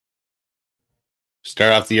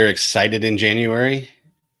Start off the year excited in January.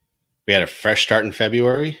 We had a fresh start in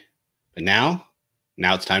February, but now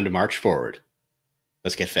it's time to march forward.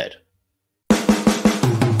 Let's get fed.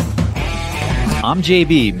 I'm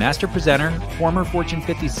JB, master presenter, former Fortune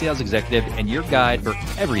 50 sales executive, and your guide for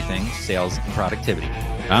everything sales and productivity.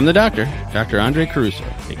 I'm the doctor, Dr. Andre Caruso,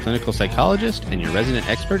 a clinical psychologist and your resident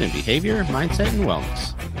expert in behavior, mindset, and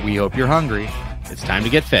wellness. We hope you're hungry. It's time to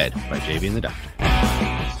get fed by JB and the doctor.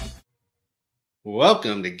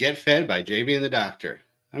 Welcome to Get Fed by JB and the Doctor.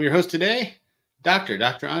 I'm your host today, Dr.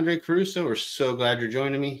 Andre Caruso. We're so glad you're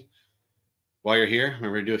joining me. While you're here,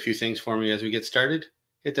 remember to do a few things for me as we get started.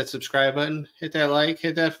 Hit that subscribe button, hit that like,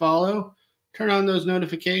 hit that follow, turn on those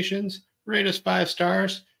notifications, rate us 5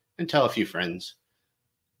 stars, and tell a few friends.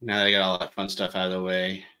 Now that I got all that fun stuff out of the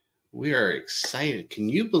way, we are excited. Can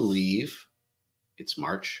you believe it's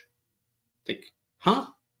March?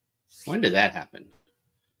 When did that happen?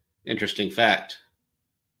 Interesting fact,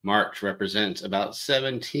 March represents about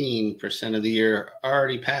 17% of the year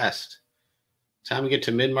already passed. Time we get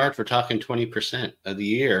to mid-March, we're talking 20% of the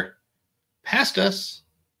year past us.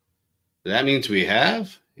 That means we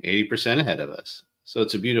have 80% ahead of us. So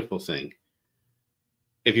it's a beautiful thing.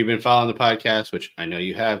 If you've been following the podcast, which I know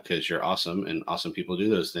you have because you're awesome and awesome people do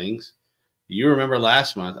those things, you remember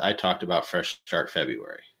last month I talked about Fresh Start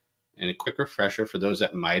February. And a quick refresher for those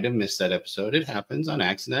that might have missed that episode. It happens on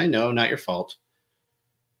accident. I know, not your fault.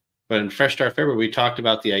 But in Fresh Start February, we talked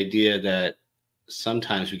about the idea that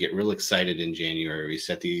sometimes we get real excited in January. We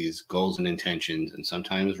set these goals and intentions, and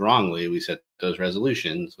sometimes wrongly, we set those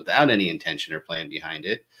resolutions without any intention or plan behind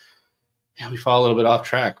it. And we fall a little bit off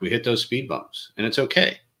track. We hit those speed bumps, and it's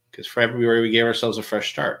okay because February, we gave ourselves a fresh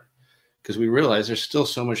start because we realize there's still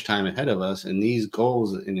so much time ahead of us, and these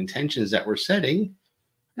goals and intentions that we're setting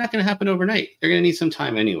not going to happen overnight. They're going to need some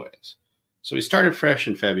time anyways. So we started fresh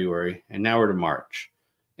in February, and now we're to March.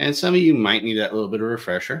 And some of you might need that little bit of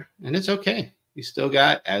refresher, and it's okay. You still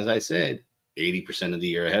got, as I said, 80% of the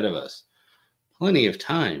year ahead of us. Plenty of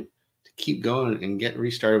time to keep going and get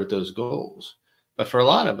restarted with those goals. But for a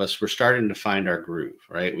lot of us, we're starting to find our groove,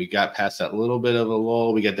 right? We got past that little bit of a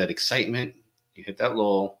lull. We get that excitement. You hit that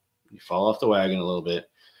lull. You fall off the wagon a little bit.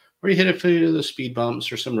 Or you hit a few of those speed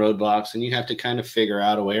bumps or some roadblocks, and you have to kind of figure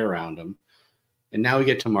out a way around them. And now we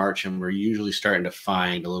get to March, and we're usually starting to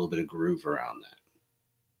find a little bit of groove around that.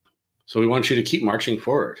 So we want you to keep marching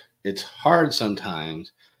forward. It's hard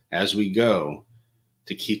sometimes as we go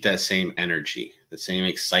to keep that same energy, the same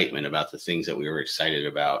excitement about the things that we were excited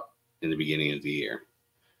about in the beginning of the year.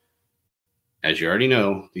 As you already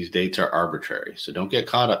know, these dates are arbitrary, so don't get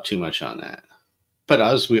caught up too much on that. But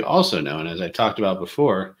as we also know, and as I talked about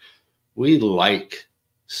before, we like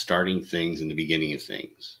starting things in the beginning of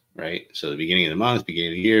things, right? So the beginning of the month,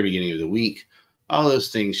 beginning of the year, beginning of the week, all those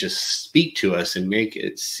things just speak to us and make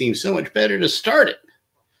it seem so much better to start it.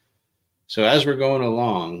 So as we're going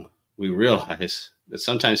along, we realize that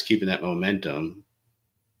sometimes keeping that momentum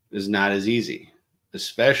is not as easy,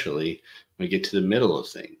 especially when we get to the middle of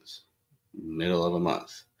things, middle of a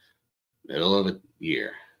month, middle of a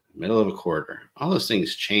year, middle of a quarter. All those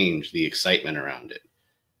things change the excitement around it.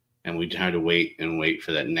 And we try to wait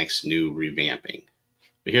for that next new revamping.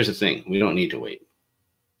 But here's the thing. We don't need to wait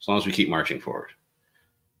as long as we keep marching forward.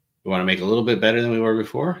 We want to make a little bit better than we were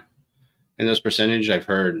before. And those percentages, I've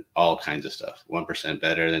heard all kinds of stuff. 1%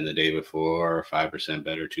 better than the day before, 5%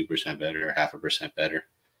 better, 2% better, 0.5% better.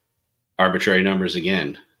 Arbitrary numbers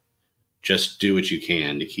again. Just do what you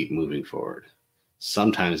can to keep moving forward.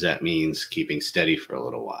 Sometimes that means keeping steady for a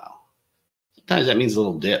little while. Sometimes that means a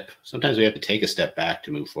little dip. Sometimes we have to take a step back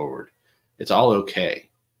to move forward. It's all okay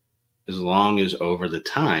as long as over the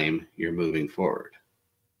time you're moving forward.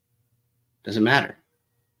 Doesn't matter.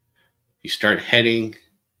 You start heading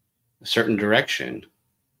a certain direction.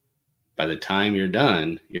 By the time you're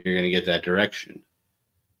done, you're going to get that direction.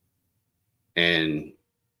 And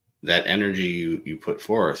that energy you put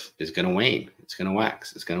forth is going to wane. It's going to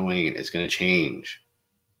wax. It's going to wane. It's going to change.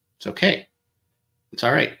 It's okay. It's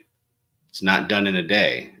all right. It's not done in a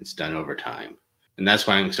day. It's done over time. And that's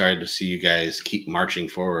why I'm excited to see you guys keep marching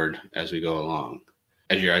forward as we go along.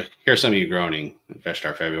 I hear some of you groaning, Fresh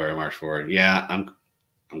Start February, March forward. Yeah, I'm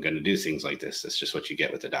going to do things like this. That's just what you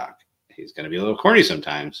get with the doc. He's going to be a little corny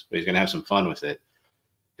sometimes, but he's going to have some fun with it.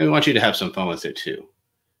 And we want you to have some fun with it too.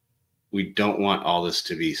 We don't want all this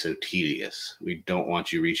to be so tedious. We don't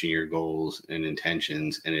want you reaching your goals and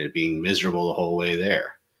intentions and it being miserable the whole way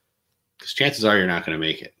there. Because chances are you're not going to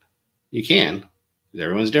make it. You can.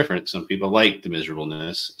 Everyone's different. Some people like the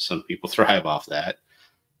miserableness. Some people thrive off that.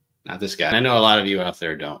 Not this guy. And I know a lot of you out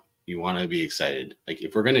there don't. You want to be excited. Like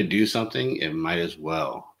if we're going to do something, it might as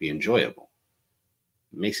well be enjoyable.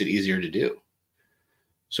 It makes it easier to do.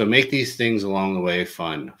 So make these things along the way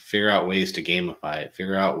fun. Figure out ways to gamify it.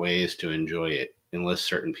 Figure out ways to enjoy it. Enlist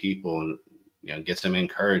certain people and get some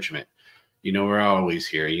encouragement. We're always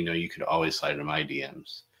here. You could always slide into my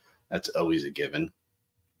DMs. That's always a given.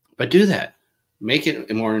 But do that. Make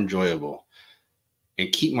it more enjoyable.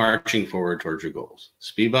 And keep marching forward towards your goals.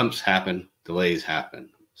 Speed bumps happen. Delays happen.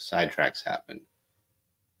 Sidetracks happen.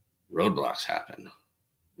 Roadblocks happen.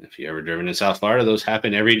 If you ever driven in South Florida, those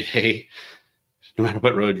happen every day, no matter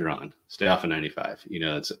what road you're on. Stay off of 95.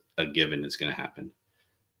 It's a given. It's going to happen.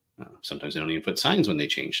 Sometimes they don't even put signs when they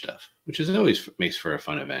change stuff, which is always makes for a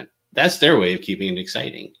fun event. That's their way of keeping it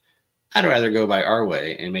exciting. I'd rather go by our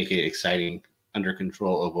way and make it exciting, under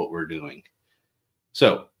control of what we're doing.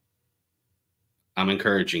 So I'm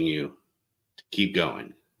encouraging you to keep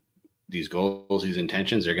going. These goals, these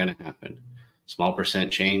intentions are going to happen. Small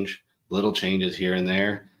percent change, little changes here and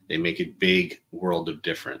there, they make a big world of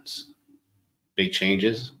difference. Big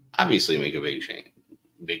changes obviously make a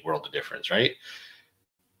big world of difference, right?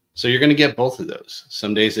 So you're going to get both of those.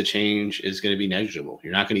 Some days the change is going to be negligible.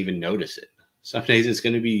 You're not going to even notice it. Some days it's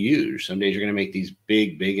going to be huge. Some days you're going to make these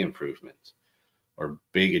big improvements or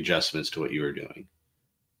big adjustments to what you were doing.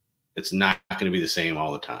 It's not going to be the same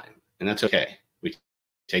all the time. And that's okay. We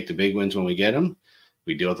take the big wins when we get them.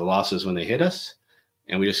 We deal with the losses when they hit us.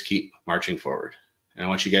 And we just keep marching forward. And I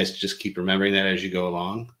want you guys to just keep remembering that as you go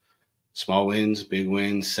along. Small wins, big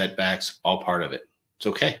wins, setbacks, all part of it. It's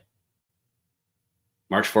okay.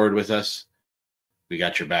 March forward with us. We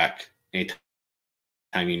got your back. Anytime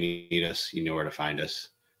you need us, you know where to find us.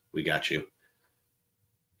 We got you.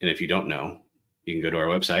 And if you don't know, you can go to our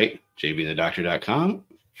website, jbandthedoctor.com.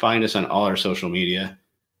 Find us on all our social media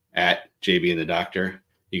at jbandthedoctor.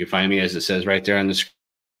 You can find me, as it says right there on the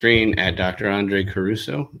screen, at Dr. Andre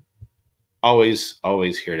Caruso. Always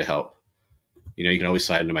here to help. You can always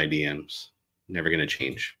slide into my DMs. Never going to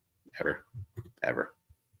change. Ever.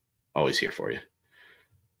 Always here for you.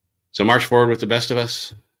 So march forward with the best of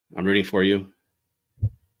us. I'm rooting for you.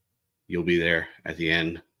 You'll be there at the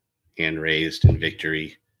end, hand raised in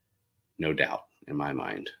victory. No doubt in my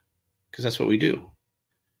mind, because that's what we do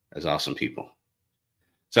as awesome people.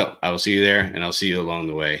 So I will see you there, and I'll see you along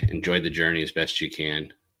the way. Enjoy the journey as best you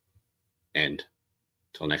can. And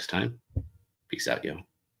until next time, peace out, yo.